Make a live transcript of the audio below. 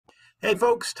Hey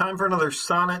folks, time for another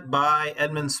sonnet by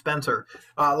Edmund Spenser.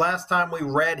 Last time we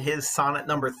read his sonnet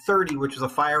number 30, which is a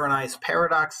fire and ice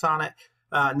paradox sonnet.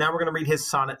 Now we're going to read his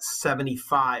sonnet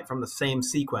 75 from the same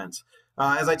sequence.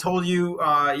 As I told you,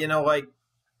 one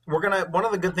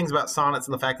of the good things about sonnets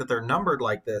and the fact that they're numbered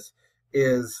like this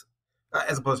is,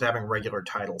 as opposed to having regular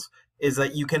titles, is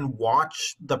that you can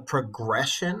watch the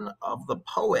progression of the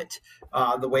poet,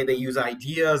 the way they use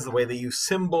ideas, the way they use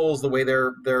symbols, the way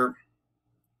their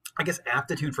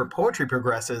aptitude for poetry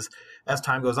progresses as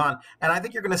time goes on. And I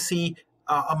think you're going to see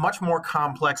a much more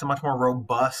complex, a much more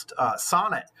robust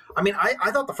sonnet. I mean, I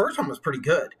thought the first one was pretty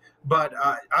good, but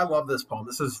I love this poem.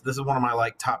 This is one of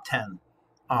my top 10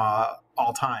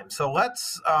 all time. So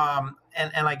let's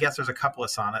and I guess there's a couple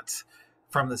of sonnets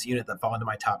from this unit that fall into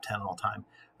my top 10 all time.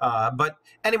 But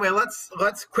anyway, let's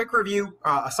quick review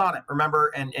a sonnet.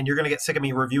 Remember, and you're going to get sick of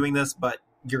me reviewing this, but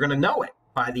you're going to know it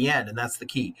by the end, and that's the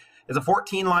key. It's a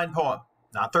 14-line poem,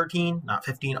 not 13, not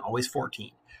 15, always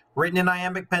 14. Written in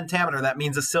iambic pentameter, that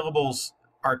means the syllables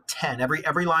are 10.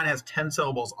 Every line has 10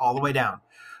 syllables all the way down.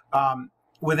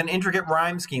 With an intricate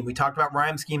rhyme scheme. We talked about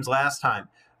rhyme schemes last time.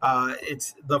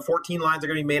 It's the 14 lines are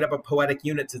going to be made up of poetic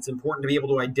units. It's important to be able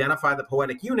to identify the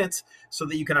poetic units so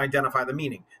that you can identify the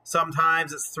meaning.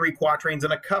 Sometimes it's 3 quatrains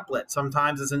and a couplet.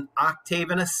 Sometimes it's an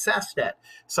octave and a sestet.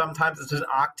 Sometimes it's an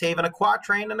octave and a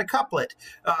quatrain and a couplet.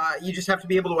 You just have to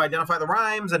be able to identify the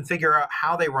rhymes and figure out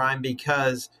how they rhyme,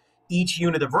 because each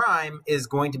unit of rhyme is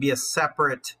going to be a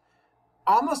separate,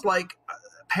 almost like a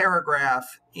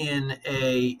paragraph in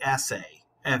a essay.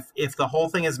 If the whole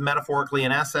thing is metaphorically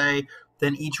an essay,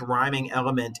 then each rhyming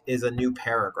element is a new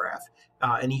paragraph,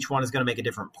 and each one is going to make a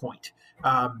different point.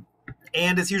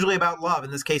 And it's usually about love,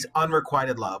 in this case,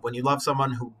 unrequited love, when you love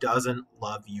someone who doesn't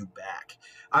love you back.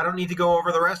 I don't need to go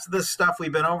over the rest of this stuff.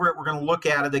 We've been over it. We're going to look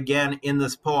at it again in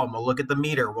this poem. We'll look at the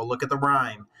meter. We'll look at the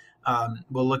rhyme.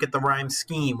 We'll look at the rhyme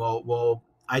scheme. We'll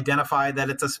identify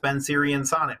that it's a Spenserian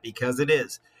sonnet, because it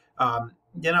is.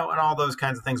 And all those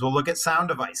kinds of things. We'll look at sound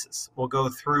devices. We'll go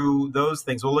through those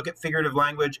things. We'll look at figurative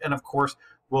language, and of course,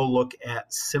 we'll look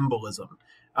at symbolism.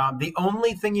 The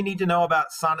only thing you need to know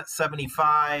about Sonnet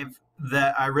 75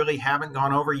 that I really haven't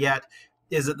gone over yet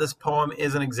is that this poem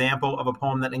is an example of a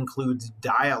poem that includes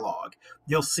dialogue.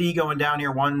 You'll see going down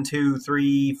here 1, 2,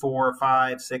 3, 4,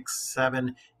 5, 6,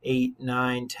 7, 8,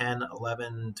 9, 10,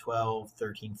 11, 12,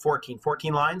 13, 14.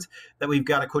 14 lines that we've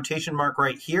got a quotation mark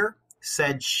right here,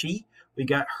 said she. We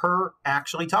got her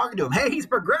actually talking to him. Hey, he's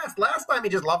progressed. Last time he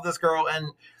just loved this girl and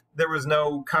there was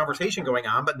no conversation going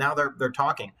on, but now they're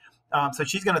talking. So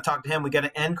she's going to talk to him. We got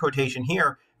an end quotation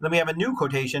here. And then we have a new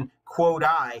quotation, quote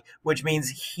I, which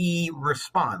means he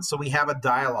responds. So we have a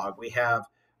dialogue. We have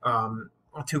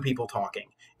 2 people talking.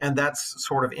 And that's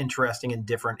sort of interesting and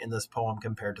different in this poem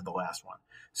compared to the last one.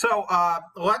 So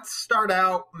let's start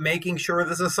out making sure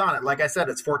this is a sonnet. Like I said,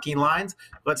 it's 14 lines.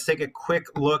 Let's take a quick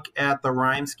look at the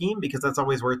rhyme scheme, because that's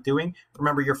always worth doing.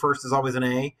 Remember, your first is always an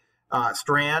A.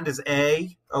 Strand is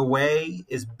A. Away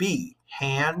is B.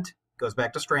 Hand goes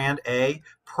back to strand, A.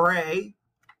 Pray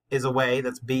is away.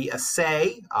 That's B.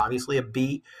 Assay, obviously a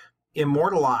B.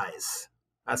 Immortalize,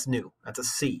 that's new. That's a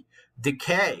C.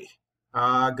 Decay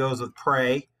goes with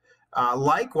pray.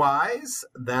 Likewise,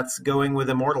 that's going with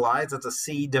immortalize. That's a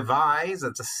C. Devise,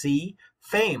 that's a C.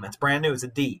 Fame, that's brand new. It's a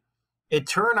D.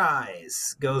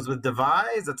 Eternize goes with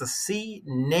devise. That's a C.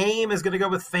 Name is going to go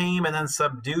with fame, and then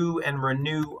subdue and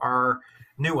renew are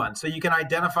new ones. So you can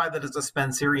identify that it's a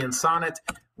Spenserian sonnet.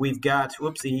 We've got,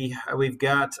 we've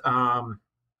got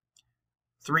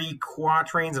 3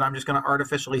 quatrains, and I'm just going to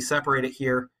artificially separate it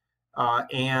here,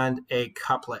 and a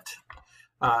couplet.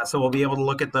 So we'll be able to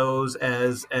look at those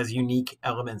as unique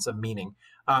elements of meaning.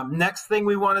 Next thing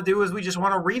we want to do is we just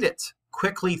want to read it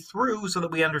quickly through so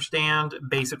that we understand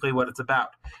basically what it's about.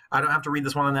 I don't have to read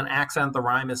this one and then accent. The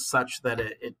rhyme is such that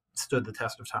it stood the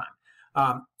test of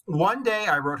time. One day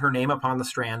I wrote her name upon the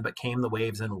strand, but came the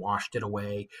waves and washed it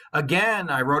away. Again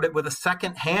I wrote it with a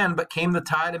second hand, but came the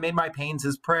tide and made my pains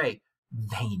his prey.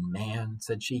 Vain man,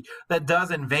 said she, that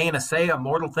does in vain essay a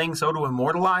mortal thing so to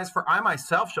immortalize, for I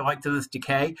myself shall like to this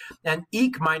decay, and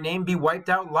eke my name be wiped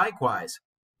out likewise.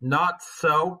 Not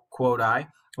so, quote I,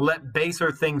 let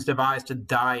baser things devise to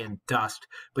die in dust,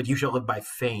 but you shall live by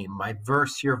fame. My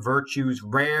verse your virtues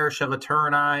rare shall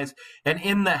eternize, and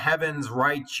in the heavens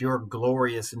write your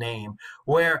glorious name,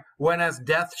 where, when as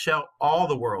death shall all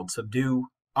the world subdue,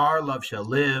 our love shall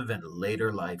live and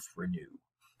later life renew.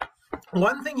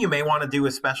 One thing you may want to do,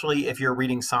 especially if you're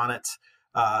reading sonnets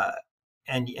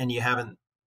and you haven't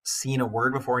seen a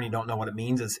word before and you don't know what it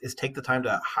means is take the time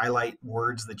to highlight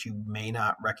words that you may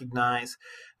not recognize,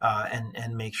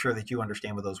 and make sure that you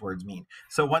understand what those words mean.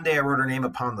 So one day I wrote her name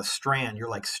upon the strand. You're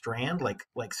like, strand,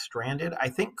 like stranded. I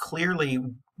think clearly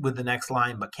with the next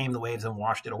line, but came the waves and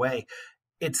washed it away.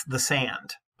 It's the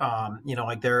sand.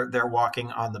 Like they're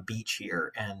walking on the beach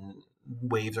here, and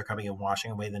waves are coming and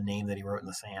washing away the name that he wrote in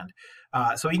the sand.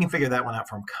 So you can figure that one out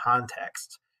from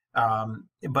context.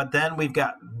 But then we've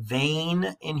got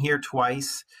vain in here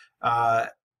twice,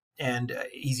 and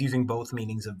he's using both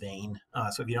meanings of vain.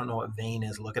 So if you don't know what vain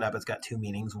is, look it up. It's got two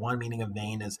meanings. One meaning of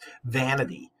vain is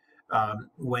vanity,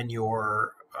 when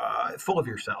you're full of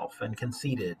yourself and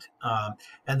conceited.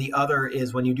 And the other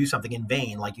is when you do something in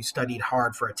vain, like you studied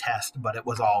hard for a test, but it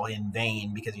was all in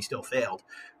vain because you still failed.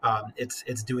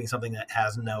 It's doing something that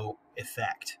has no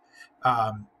effect.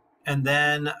 And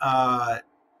then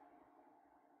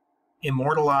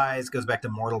immortalize goes back to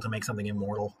mortal, to make something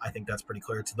immortal. I think that's pretty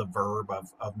clear. It's the verb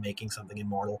of making something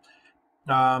immortal.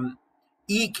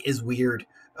 Eke is weird.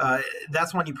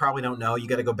 That's one you probably don't know. You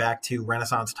got to go back to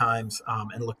Renaissance times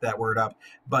and look that word up.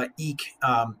 But eke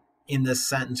in this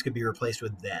sentence could be replaced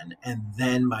with then, and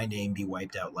then my name be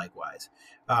wiped out likewise.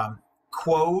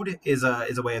 Quote is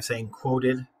a way of saying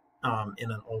quoted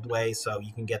in an old way, so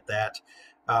you can get that.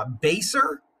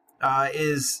 Baser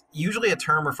is usually a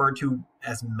term referred to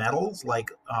as metals,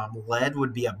 like lead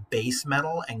would be a base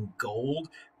metal and gold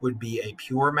would be a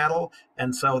pure metal.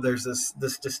 And so there's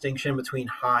this distinction between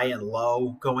high and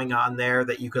low going on there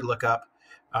that you could look up.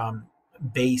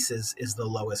 Base is the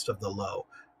lowest of the low.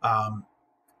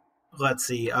 Let's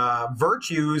see.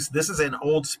 Virtues, this is an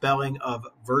old spelling of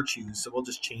virtues, so we'll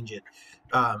just change it.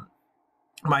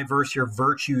 My verse here,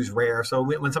 virtues rare. So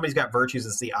when somebody's got virtues,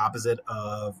 it's the opposite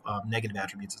of negative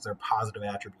attributes. It's their positive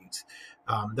attributes.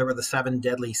 There were the 7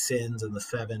 deadly sins and the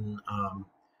 7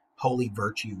 holy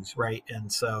virtues, right?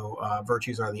 And so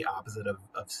virtues are the opposite of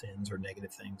sins or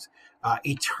negative things.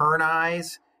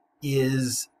 Eternize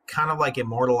is kind of like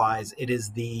immortalize. It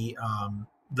is the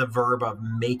verb of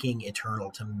making eternal,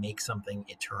 to make something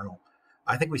eternal.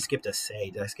 I think we skipped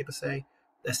essay. Did I skip essay?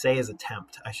 Essay is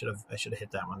attempt. I should have hit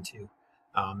that one too.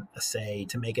 Essay,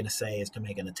 to make an essay is to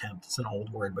make an attempt. It's an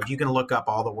old word, but you can look up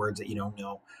all the words that you don't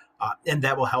know, and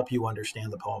that will help you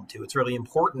understand the poem too. It's really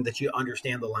important that you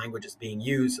understand the language that's being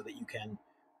used so that you can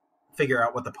figure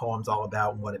out what the poem's all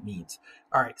about and what it means.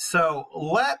 All right, so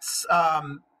let's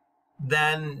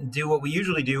then do what we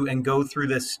usually do and go through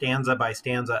this stanza by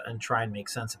stanza and try and make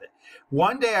sense of it.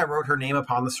 One day I wrote her name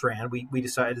upon the strand. We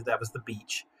decided that was the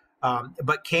beach.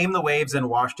 But came the waves and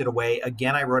washed it away.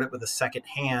 Again, I wrote it with a second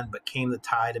hand, but came the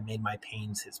tide and made my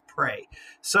pains his prey.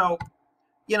 So,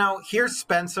 here's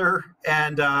Spenser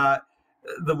and the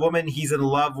woman he's in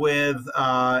love with,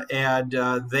 and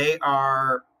they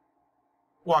are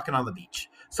walking on the beach.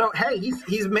 So, hey,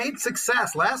 he's made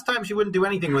success. Last time she wouldn't do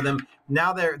anything with him.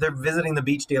 Now they're visiting the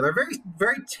beach together. Very,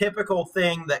 very typical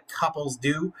thing that couples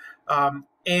do.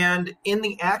 And in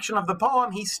the action of the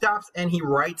poem, he stops and he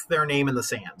writes their name in the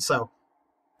sand. So,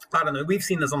 I don't know. We've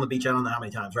seen this on the beach. I don't know how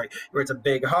many times, right? Where it's a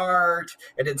big heart,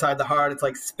 and inside the heart, it's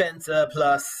like Spenser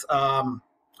plus, I'm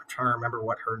trying to remember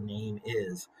what her name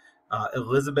is.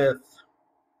 Elizabeth.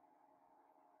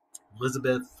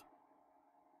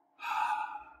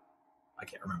 I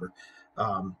can't remember.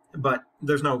 But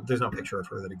there's no picture of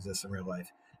her that exists in real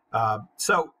life.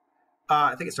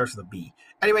 I think it starts with a B.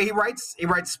 Anyway, he writes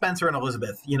Spenser and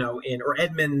Elizabeth, or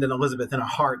Edmund and Elizabeth in a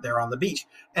heart there on the beach.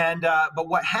 And but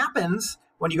what happens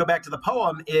when you go back to the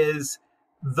poem is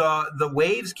the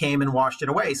waves came and washed it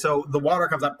away. So the water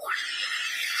comes up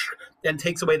and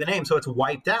takes away the name, so it's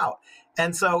wiped out.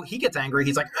 And so he gets angry.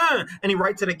 He's like, and he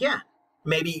writes it again,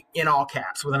 maybe in all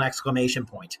caps with an exclamation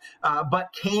point.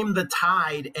 But came the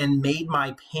tide and made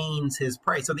my pains his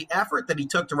prey. So the effort that he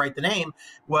took to write the name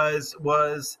was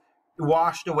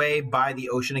washed away by the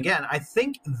ocean again. I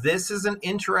think this is an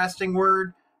interesting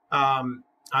word.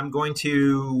 I'm going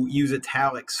to use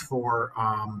italics for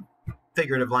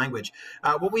figurative language.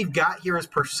 What we've got here is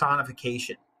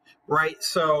personification, right?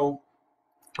 So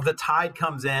the tide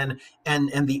comes in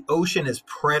and the ocean is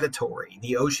predatory.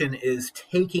 The ocean is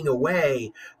taking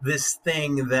away this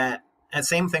thing that, and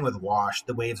same thing with wash,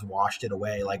 the waves washed it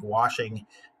away. Like washing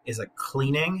is a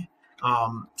cleaning,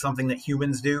 something that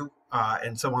humans do.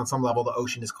 And so on some level, the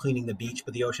ocean is cleaning the beach,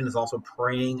 but the ocean is also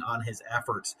preying on his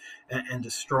efforts and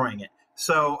destroying it.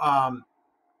 So,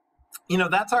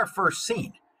 that's our first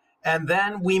scene. And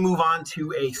then we move on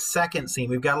to a second scene.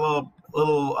 We've got a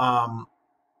little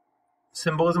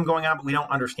symbolism going on, but we don't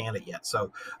understand it yet.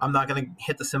 So I'm not going to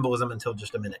hit the symbolism until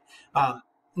just a minute.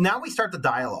 now we start the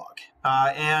dialogue.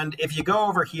 And if you go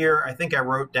over here, I think I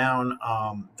wrote down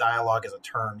dialogue as a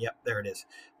term. Yep, there it is.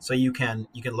 So you can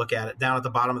look at it down at the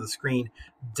bottom of the screen.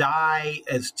 Di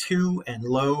is two and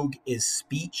log is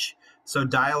speech. So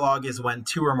dialogue is when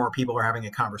two or more people are having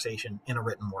a conversation in a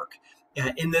written work.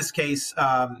 In this case,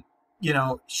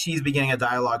 she's beginning a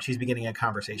dialogue. She's beginning a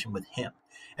conversation with him.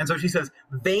 And so she says,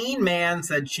 vain man,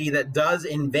 said she, that does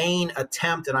in vain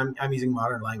attempt, and I'm using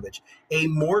modern language, a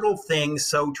mortal thing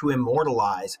so to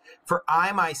immortalize. For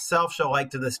I myself shall like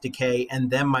to this decay,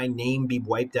 and then my name be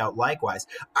wiped out likewise.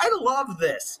 I love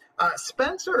this.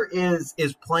 Spenser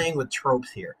is playing with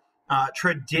tropes here.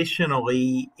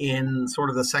 Traditionally, in sort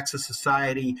of the sexist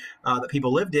society that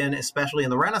people lived in, especially in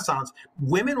the Renaissance,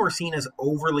 women were seen as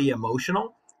overly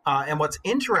emotional. And what's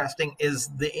interesting is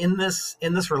in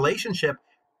this relationship,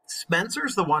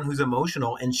 Spenser's the one who's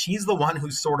emotional, and she's the one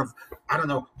who's sort of, I don't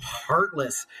know,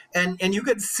 heartless. And you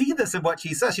could see this in what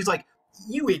she says. She's like,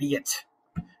 you idiot.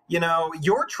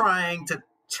 You're trying to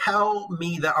tell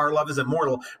me that our love is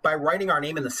immortal by writing our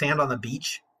name in the sand on the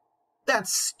beach.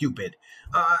 That's stupid.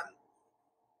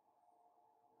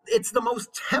 It's the most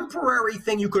temporary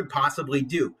thing you could possibly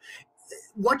do.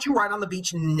 What you write on the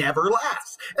beach never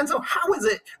lasts. And so how is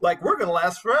it like we're going to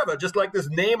last forever, just like this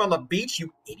name on the beach,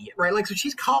 you idiot, right? Like, so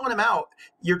she's calling him out.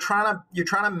 You're trying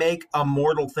to make a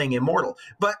mortal thing immortal.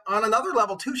 But on another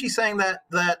level too, she's saying that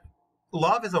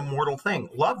love is a mortal thing.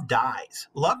 Love dies.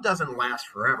 Love doesn't last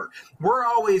forever. We're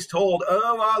always told,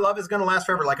 love is going to last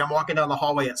forever. Like I'm walking down the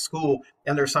hallway at school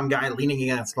and there's some guy leaning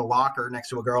against the locker next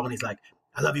to a girl and he's like,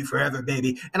 I love you forever,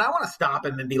 baby. And I want to stop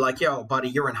him and be like, yo, buddy,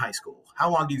 you're in high school.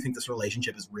 How long do you think this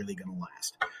relationship is really going to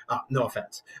last? No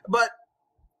offense. But,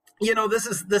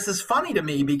 this is funny to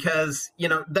me because,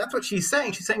 that's what she's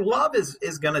saying. She's saying love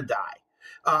is going to die.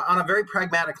 On a very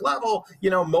pragmatic level,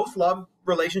 most love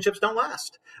relationships don't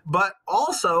last. But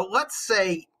also, let's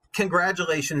say,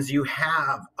 congratulations, you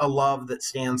have a love that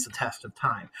stands the test of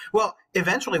time. Well,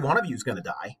 eventually one of you is going to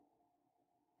die.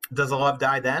 Does the love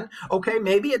die then? Okay,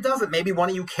 maybe it doesn't. Maybe one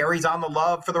of you carries on the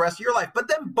love for the rest of your life, but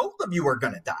then both of you are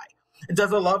going to die.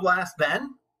 Does the love last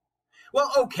then? Well,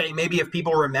 okay, maybe if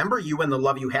people remember you and the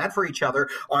love you had for each other,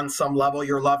 on some level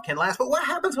your love can last. But what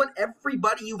happens when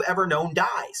everybody you've ever known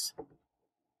dies?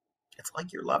 It's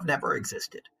like your love never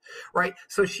existed, right?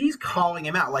 So she's calling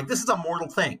him out like this is a mortal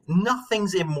thing.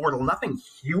 Nothing's immortal. Nothing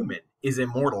human is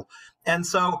immortal. And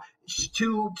so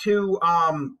to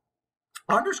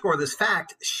underscore this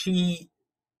fact, she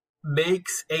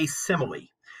makes a simile.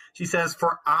 She says,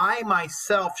 for I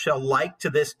myself shall like to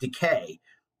this decay,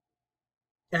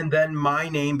 and then my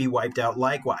name be wiped out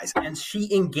likewise. And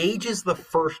she engages the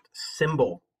first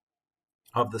symbol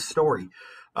of the story.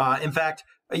 In fact,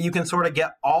 you can sort of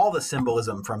get all the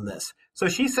symbolism from this. So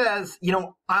she says,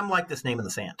 I'm like this name in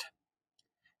the sand.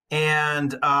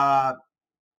 And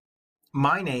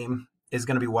my name is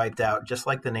going to be wiped out just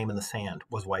like the name in the sand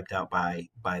was wiped out by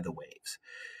the waves.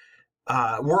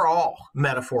 We're all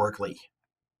metaphorically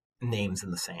names in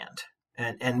the sand.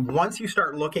 And once you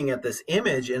start looking at this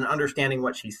image and understanding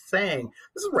what she's saying,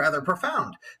 this is rather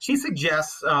profound. She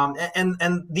suggests,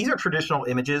 and these are traditional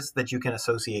images that you can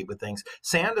associate with things.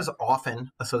 Sand is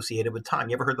often associated with time.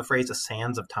 You ever heard the phrase the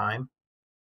sands of time?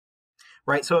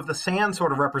 Right? So if the sand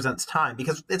sort of represents time,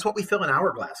 because it's what we fill an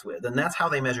hourglass with, and that's how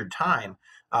they measured time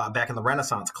back in the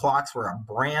Renaissance. Clocks were a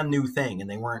brand new thing, and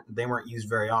they weren't used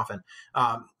very often.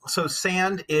 So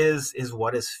sand is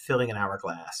what is filling an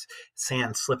hourglass.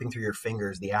 Sand slipping through your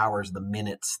fingers, the hours, the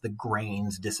minutes, the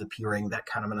grains disappearing, that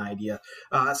kind of an idea.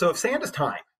 So if sand is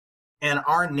time, and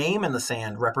our name in the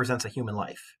sand represents a human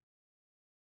life,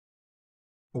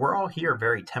 we're all here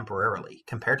very temporarily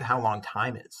compared to how long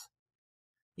time is.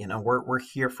 We're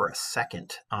here for a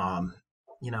second, and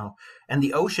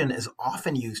the ocean is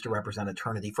often used to represent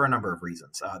eternity for a number of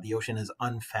reasons. The ocean is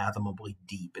unfathomably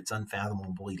deep. It's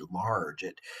unfathomably large.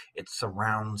 It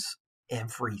surrounds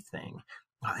everything,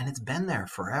 and it's been there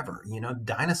forever.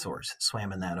 Dinosaurs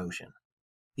swam in that ocean.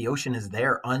 The ocean is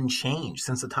there unchanged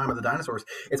since the time of the dinosaurs.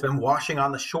 It's been washing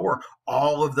on the shore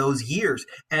all of those years,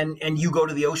 and you go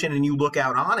to the ocean and you look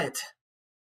out on it.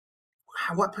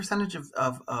 What percentage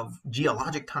of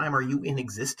geologic time are you in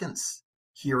existence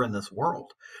here in this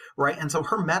world, right? And so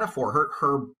her metaphor,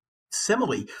 her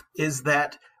simile is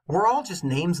that we're all just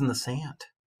names in the sand.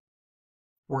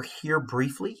 We're here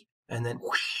briefly, and then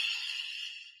whoosh,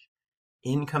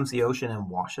 in comes the ocean and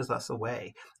washes us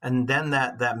away. And then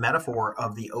that metaphor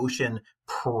of the ocean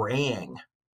preying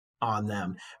on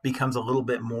them becomes a little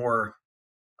bit more,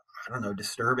 I don't know,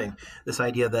 disturbing. This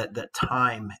idea that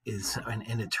time is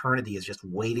and eternity is just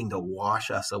waiting to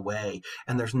wash us away,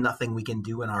 and there's nothing we can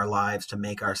do in our lives to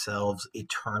make ourselves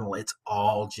eternal. It's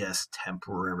all just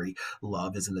temporary.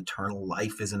 Love isn't eternal.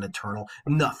 Life isn't eternal.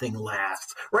 Nothing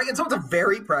lasts, right? And so it's a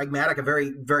very pragmatic, a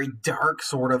very, very dark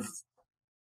sort of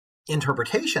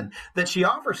interpretation that she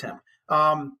offers him.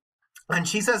 And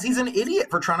she says he's an idiot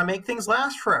for trying to make things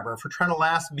last forever, for trying to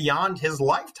last beyond his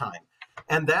lifetime.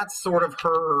 And that's sort of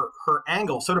her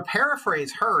angle. So to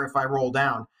paraphrase her, if I roll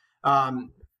down,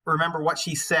 remember what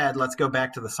she said. Let's go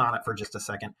back to the sonnet for just a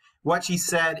second. What she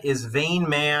said is, vain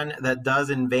man that does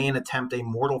in vain attempt a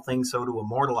mortal thing so to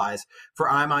immortalize, for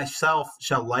I myself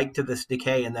shall like to this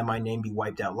decay, and then my name be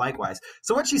wiped out likewise.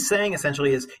 So what she's saying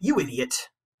essentially is, you idiot,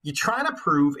 you're trying to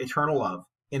prove eternal love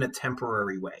in a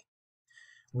temporary way.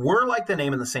 We're like the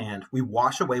name in the sand. We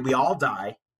wash away, we all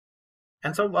die.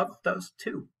 And so love does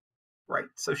too. Right.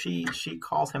 So she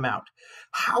calls him out.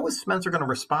 How is Spenser going to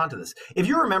respond to this? If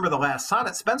you remember the last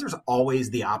sonnet, Spenser's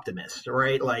always the optimist,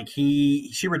 right? Like she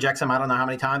rejects him I don't know how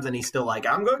many times, and he's still like,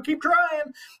 I'm going to keep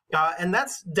trying. And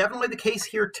that's definitely the case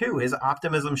here too. His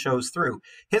optimism shows through.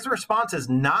 His response is,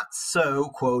 not so,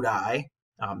 quote I.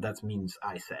 That means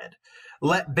I said.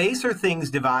 Let baser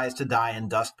things devise to die in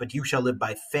dust, but you shall live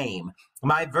by fame.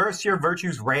 My verse your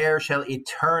virtues rare shall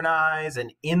eternize,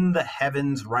 and in the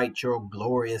heavens write your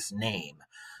glorious name.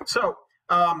 So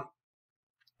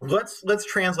let's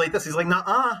translate this. He's like,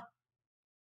 nah,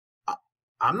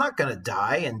 I'm not going to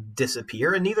die and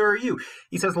disappear, and neither are you.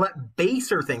 He says, let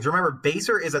baser things. Remember,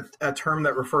 baser is a term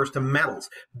that refers to metals.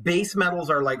 Base metals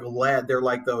are like lead. They're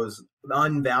like those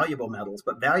unvaluable metals,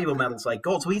 but valuable metals like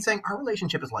gold. So he's saying our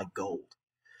relationship is like gold.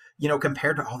 You know,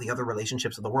 compared to all the other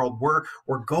relationships of the world, we're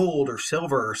gold or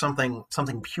silver or something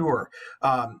pure.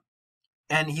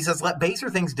 And he says, let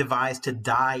baser things devise to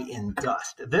die in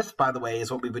dust. This, by the way,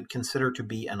 is what we would consider to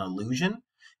be an allusion,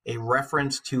 a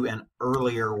reference to an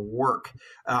earlier work.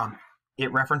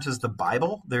 It references the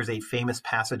Bible. There's a famous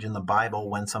passage in the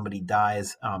Bible when somebody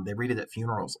dies. They read it at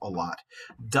funerals a lot.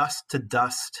 Dust to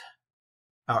dust,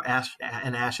 ash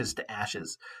and ashes to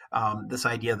ashes. This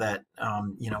idea that,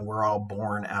 we're all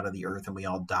born out of the earth and we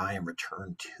all die and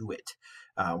return to it.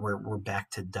 We're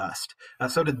back to dust.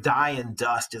 So to die in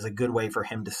dust is a good way for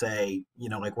him to say,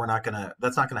 that's not going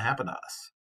to happen to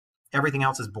us. Everything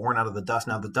else is born out of the dust.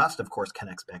 Now, the dust, of course,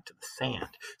 connects back to the sand.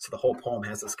 So the whole poem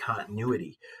has this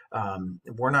continuity.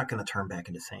 We're not going to turn back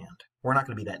into sand. We're not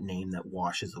going to be that name that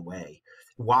washes away.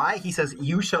 Why? He says,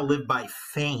 you shall live by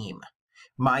fame.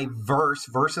 My verse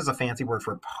is a fancy word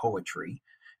for poetry.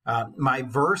 My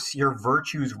verse, your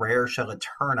virtues rare shall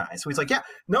eternize. So he's like, yeah,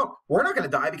 no, we're not going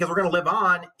to die because we're going to live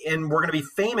on and we're going to be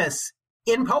famous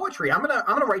in poetry. I'm going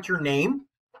to write your name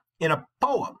in a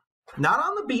poem. Not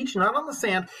on the beach, not on the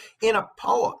sand, in a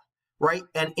poem, right?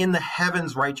 And in the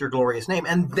heavens write your glorious name.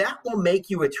 And that will make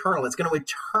you eternal. It's going to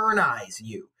eternize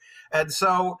you. And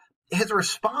so his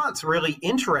response, really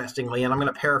interestingly, and I'm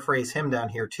going to paraphrase him down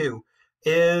here too,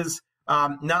 is,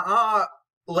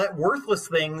 let worthless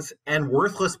things and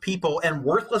worthless people and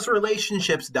worthless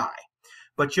relationships die.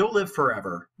 But you'll live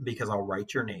forever because I'll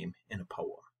write your name in a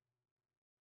poem.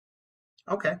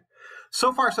 Okay.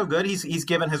 So far, so good. He's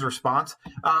given his response,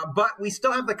 but we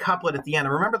still have the couplet at the end.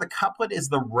 And remember, the couplet is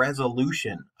the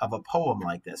resolution of a poem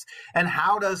like this. And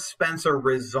how does Spenser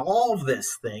resolve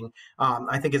this thing?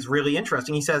 I think it's really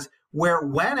interesting. He says,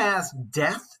 when as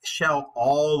death shall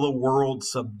all the world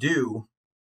subdue,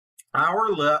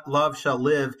 our love shall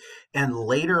live and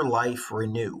later life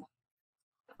renew.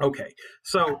 Okay,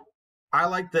 so I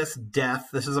like this death.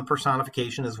 This is a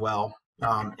personification as well,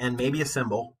 and maybe a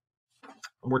symbol.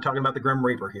 We're talking about the Grim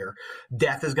Reaper here.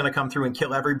 Death is going to come through and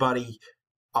kill everybody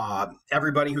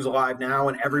who's alive now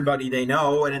and everybody they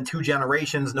know. And in 2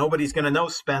 generations, nobody's going to know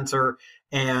Spenser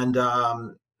and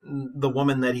the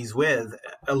woman that he's with,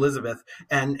 Elizabeth,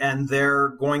 and they're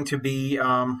going to be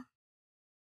gone,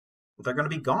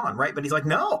 right? But he's like,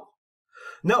 no,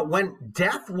 when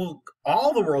death will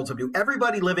all the world subdue,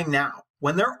 everybody living now,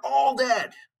 when they're all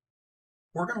dead,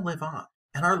 we're going to live on,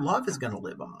 and our love is going to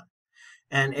live on.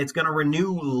 And it's going to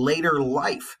renew later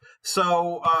life.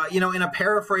 So, in a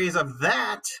paraphrase of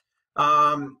that,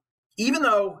 even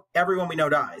though everyone we know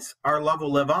dies, our love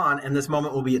will live on, and this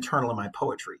moment will be eternal in my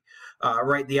poetry.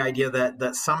 Right? The idea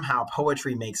that somehow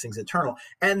poetry makes things eternal.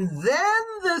 And then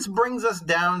this brings us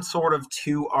down sort of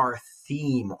to our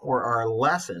theme or our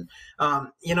lesson.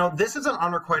 This is an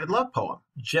unrequited love poem.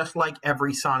 Just like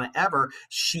every sonnet ever,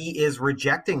 she is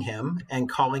rejecting him and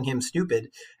calling him stupid.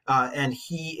 And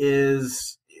he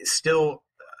is still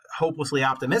hopelessly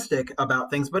optimistic about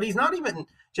things, but he's not even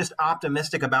just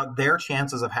optimistic about their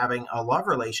chances of having a love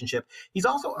relationship. He's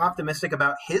also optimistic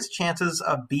about his chances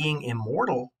of being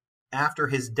immortal after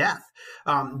his death.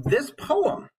 This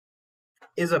poem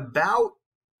is about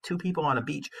two people on a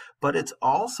beach, but it's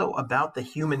also about the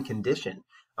human condition.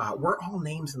 We're all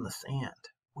names in the sand.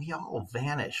 We all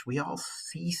vanish. We all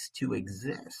cease to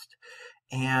exist.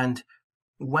 And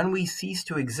when we cease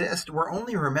to exist, we're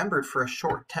only remembered for a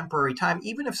short temporary time.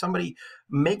 Even if somebody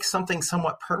makes something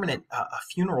somewhat permanent, a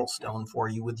funeral stone for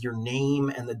you with your name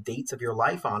and the dates of your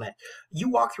life on it, you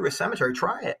walk through a cemetery,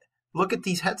 try it. Look at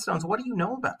these headstones. What do you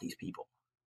know about these people?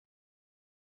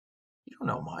 You don't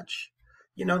know much.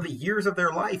 You know the years of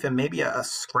their life and maybe a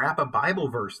scrap of Bible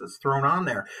verse that's thrown on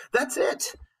there. That's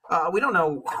it. We don't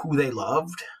know who they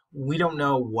loved. We don't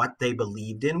know what they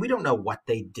believed in. We don't know what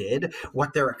they did,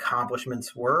 what their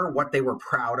accomplishments were, what they were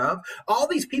proud of. All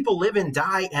these people live and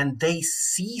die, and they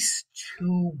cease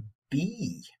to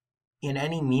be in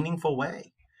any meaningful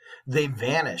way. They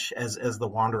vanish, as the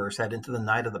Wanderer said, into the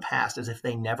night of the past, as if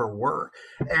they never were.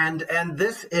 And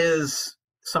this is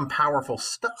some powerful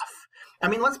stuff. I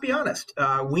mean, let's be honest.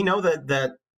 We know that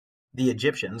the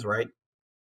Egyptians, right,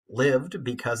 lived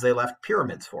because they left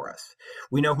pyramids for us.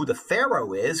 We know who the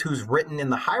pharaoh is, who's written in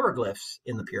the hieroglyphs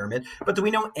in the pyramid, but do we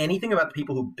know anything about the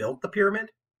people who built the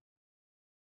pyramid?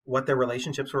 What their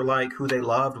relationships were like, who they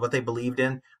loved, what they believed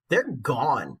in? They're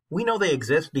gone. We know they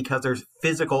exist because there's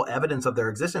physical evidence of their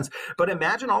existence, but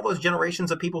imagine all those generations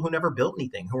of people who never built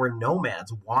anything, who were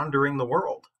nomads wandering the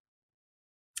world.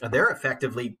 They're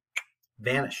effectively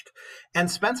vanished.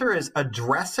 And Spenser is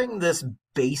addressing this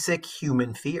basic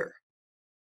human fear.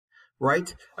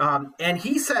 Right? And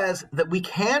he says that we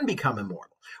can become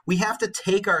immortal. We have to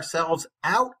take ourselves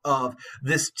out of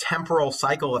this temporal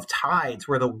cycle of tides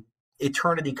where the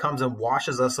eternity comes and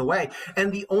washes us away.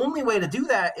 And the only way to do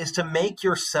that is to make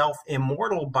yourself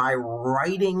immortal by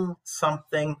writing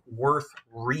something worth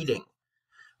reading.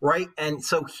 Right? And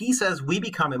so he says we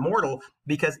become immortal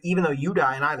because even though you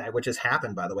die and I die, which has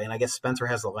happened, by the way, and I guess Spenser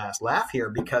has the last laugh here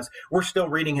because we're still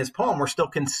reading his poem. We're still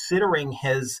considering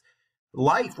his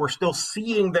life. We're still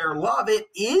seeing their love. It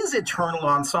is eternal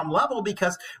on some level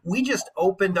because we just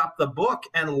opened up the book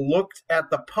and looked at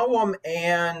the poem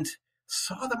and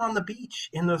saw them on the beach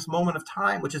in this moment of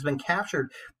time, which has been captured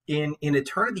in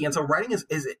eternity. And so writing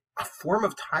is a form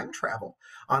of time travel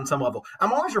on some level.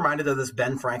 I'm always reminded of this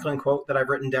Ben Franklin quote that I've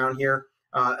written down here.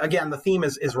 Again, the theme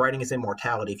is writing is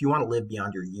immortality. If you want to live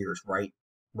beyond your years,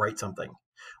 write something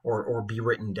or be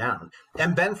written down.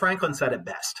 And Ben Franklin said it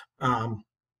best.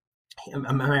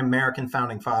 American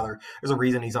founding father. There's a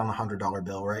reason he's on the $100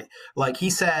 bill, right? Like he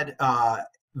said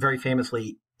very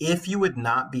famously, if you would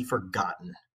not be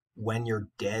forgotten when you're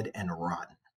dead and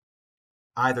rotten,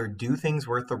 either do things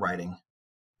worth the writing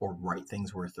or write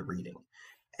things worth the reading.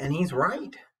 And he's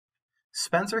right.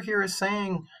 Spenser here is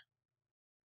saying,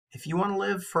 if you want to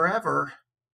live forever,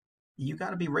 you got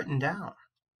to be written down.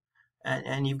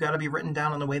 And you've got to be written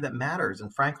down in a way that matters.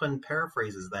 And Franklin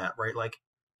paraphrases that, right? Like,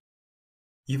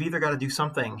 you've either got to do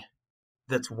something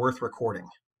that's worth recording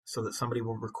so that somebody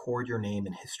will record your name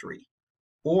in history,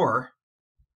 or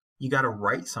you got to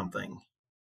write something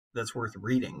that's worth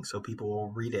reading so people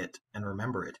will read it and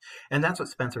remember it. And that's what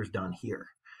Spenser's done here.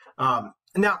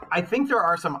 Now, I think there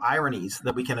are some ironies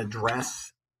that we can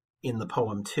address in the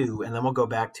poem too, and then we'll go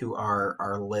back to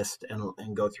our list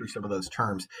and go through some of those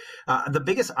terms. The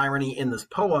biggest irony in this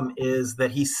poem is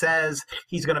that he says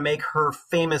he's going to make her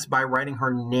famous by writing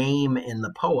her name in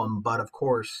the poem, but of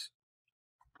course,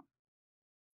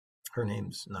 her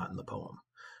name's not in the poem.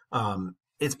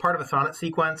 It's part of a sonnet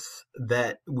sequence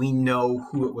that we know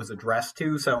who it was addressed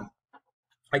to, so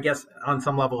I guess on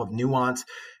some level of nuance,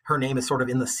 her name is sort of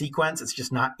in the sequence. It's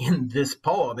just not in this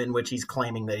poem in which he's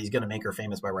claiming that he's going to make her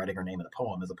famous by writing her name in the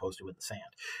poem as opposed to in the sand.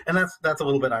 And that's a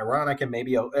little bit ironic and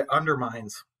maybe it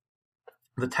undermines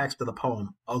the text of the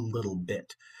poem a little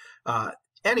bit.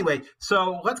 Anyway,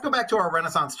 so let's go back to our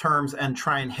Renaissance terms and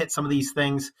try and hit some of these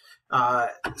things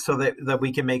so that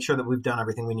we can make sure that we've done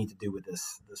everything we need to do with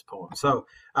this poem. So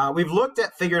we've looked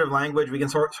at figurative language. We can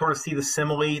sort of see the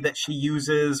simile that she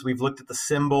uses. We've looked at the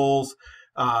symbols.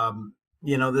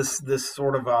 This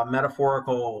sort of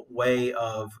metaphorical way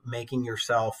of making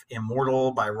yourself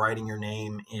immortal by writing your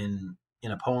name in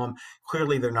a poem.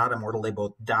 Clearly, they're not immortal. They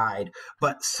both died,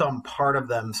 but some part of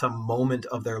them, some moment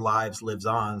of their lives lives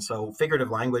on. So figurative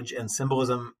language and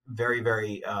symbolism, very,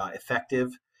 very effective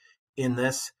in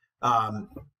this.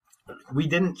 We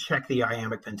didn't check the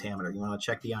iambic pentameter. You want to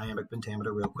check the iambic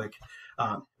pentameter real quick?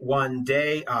 One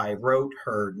day I wrote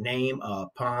her name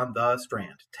upon the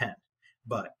strand. 10.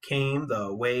 but came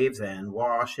the waves and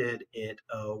washed it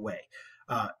away.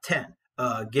 10.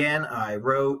 Again, I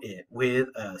wrote it with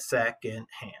a second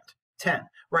hand. 10.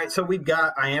 Right, so we've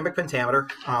got iambic pentameter.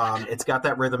 It's got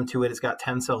that rhythm to it. It's got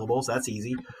 10 syllables. That's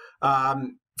easy.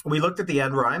 We looked at the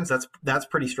end rhymes. That's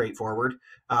pretty straightforward.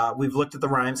 We've looked at the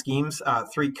rhyme schemes.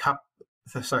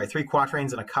 Three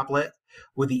quatrains and a couplet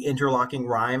with the interlocking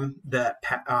rhyme that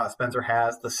Spenser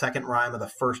has. The second rhyme of the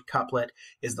first couplet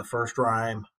is the first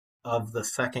rhyme of the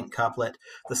second couplet.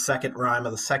 The second rhyme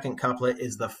of the second couplet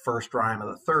is the first rhyme of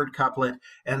the third couplet,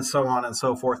 and so on and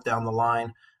so forth down the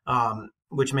line,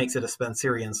 which makes it a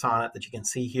Spenserian sonnet that you can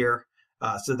see here.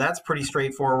 So that's pretty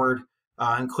straightforward.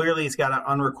 And clearly it's got an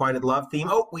unrequited love theme.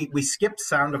 Oh, we skipped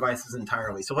sound devices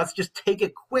entirely. So let's just take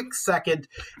a quick second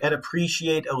and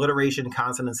appreciate alliteration,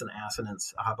 consonants, and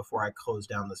assonance before I close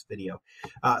down this video.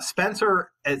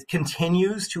 Spenser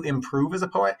continues to improve as a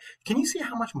poet. Can you see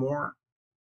how much more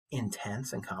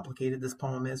intense and complicated this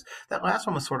poem is? That last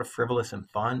one was sort of frivolous and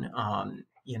fun,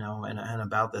 you know, and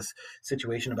about this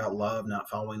situation about love not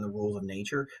following the rules of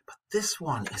nature. But this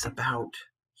one is about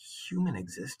human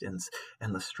existence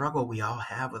and the struggle we all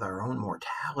have with our own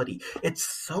mortality. It's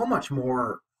so much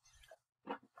more,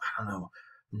 I don't know,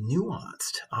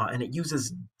 nuanced, and it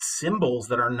uses symbols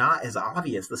that are not as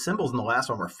obvious. The symbols in the last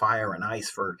one were fire and ice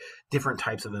for different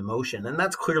types of emotion, and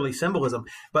that's clearly symbolism.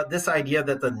 But this idea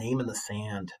that the name in the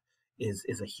sand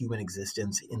is a human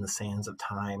existence in the sands of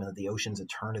time, and that the ocean's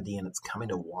eternity, and it's coming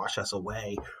to wash us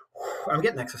away. I'm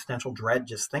getting existential dread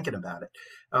just thinking about it.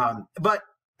 But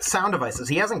sound devices.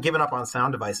 He hasn't given up on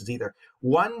sound devices either.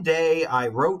 One day I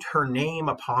wrote her name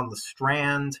upon the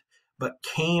strand, but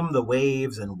came the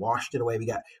waves and washed it away. We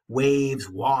got waves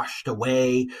washed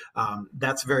away.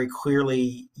 That's very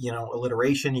clearly, you know,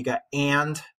 alliteration. You got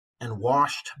and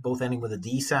washed, both ending with a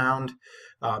D sound.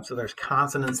 So there's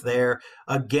consonants there.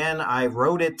 Again, I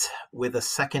wrote it with a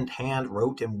second hand,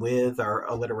 wrote and with our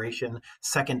alliteration,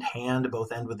 second hand,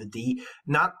 both end with a D.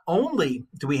 Not only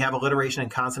do we have alliteration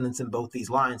and consonants in both these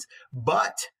lines,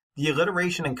 but the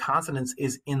alliteration and consonants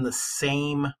is in the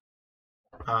same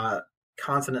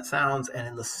consonant sounds and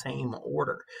in the same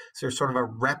order. So there's sort of a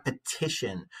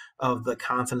repetition of the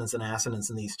consonants and assonants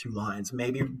in these two lines,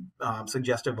 maybe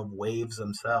suggestive of waves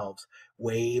themselves.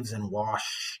 Waves and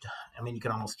washed. I mean, you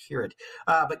can almost hear it.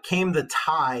 But came the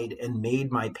tide and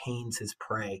made my pains his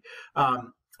prey.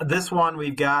 This one,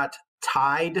 we've got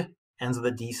tide, ends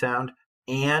with a D sound,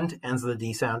 and ends with a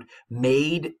D sound,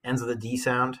 made, ends with a D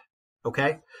sound.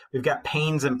 Okay, we've got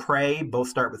pains and prey, both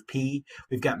start with P.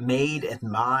 We've got made and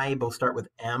my, both start with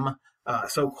M.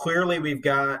 So clearly we've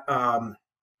got,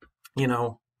 you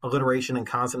know, alliteration and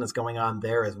consonants going on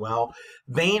there as well.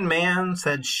 Vain man,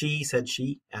 said she,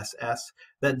 SS,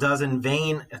 that does in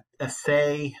vain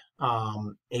essay,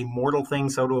 a mortal thing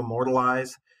so to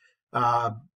immortalize.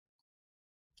 For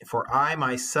I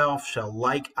myself shall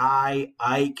like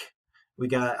Ike. We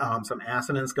got some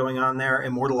assonance going on there.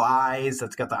 Immortalize,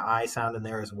 that's got the I sound in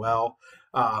there as well.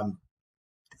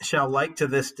 Shall like to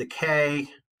this decay,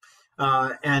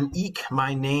 and eke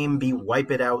my name be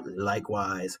wiped out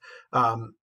likewise.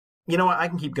 You know what? I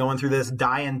can keep going through this.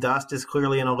 Die and dust is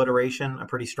clearly an alliteration, a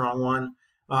pretty strong one.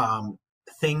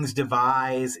 Things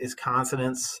devise is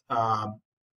consonants. I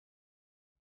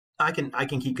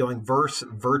can keep going. Verse,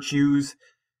 virtues.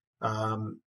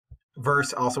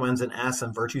 Verse also ends in S,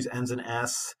 and virtues ends in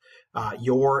S.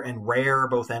 Your and rare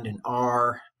both end in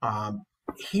R.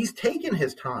 He's taken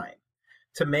his time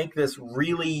to make this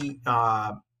really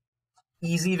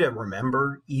easy to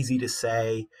remember, easy to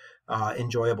say,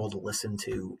 enjoyable to listen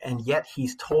to, and yet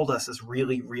he's told us this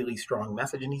really, really strong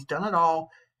message, and he's done it all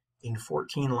in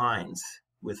 14 lines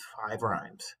with 5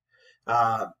 rhymes.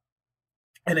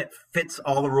 And it fits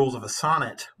all the rules of a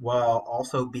sonnet while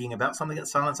also being about something that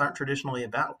sonnets aren't traditionally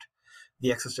about.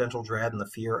 The existential dread and the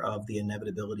fear of the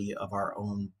inevitability of our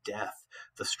own death,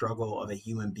 the struggle of a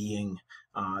human being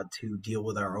to deal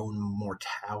with our own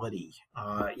mortality.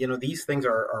 You know, these things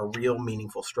are real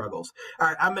meaningful struggles. All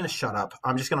right, I'm going to shut up.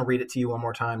 I'm just going to read it to you one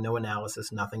more time. No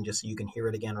analysis, nothing, just so you can hear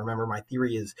it again. Remember, my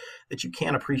theory is that you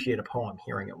can't appreciate a poem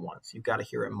hearing it once. You've got to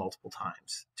hear it multiple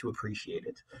times to appreciate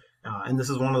it. And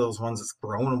this is one of those ones that's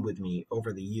grown with me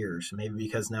over the years, maybe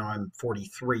because now I'm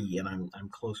 43 and I'm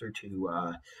closer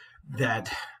to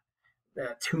that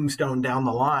tombstone down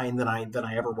the line than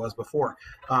I ever was before.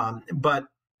 But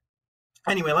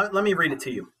anyway, let me read it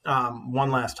to you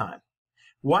one last time.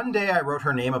 One day I wrote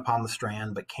her name upon the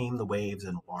strand, but came the waves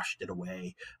and washed it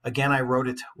away. Again I wrote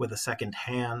it with a second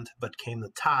hand, but came the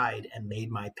tide and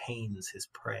made my pains his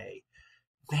prey.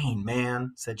 Vain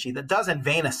man, said she, that does in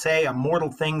vain essay a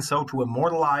mortal thing so to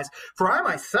immortalize. For I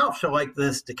myself shall like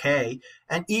this decay,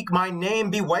 and eke my name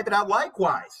be wiped out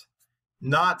likewise.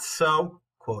 Not so,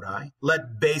 quote I.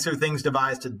 Let baser things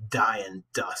devise to die in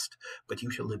dust, but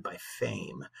you shall live by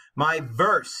fame. My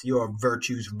verse, your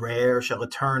virtues rare, shall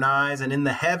eternize, and in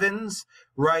the heavens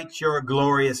write your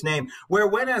glorious name, where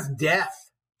when as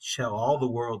death shall all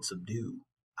the world subdue,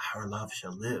 our love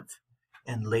shall live,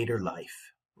 and later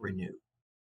life renew.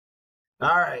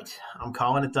 All right, I'm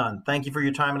calling it done. Thank you for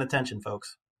your time and attention,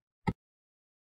 folks.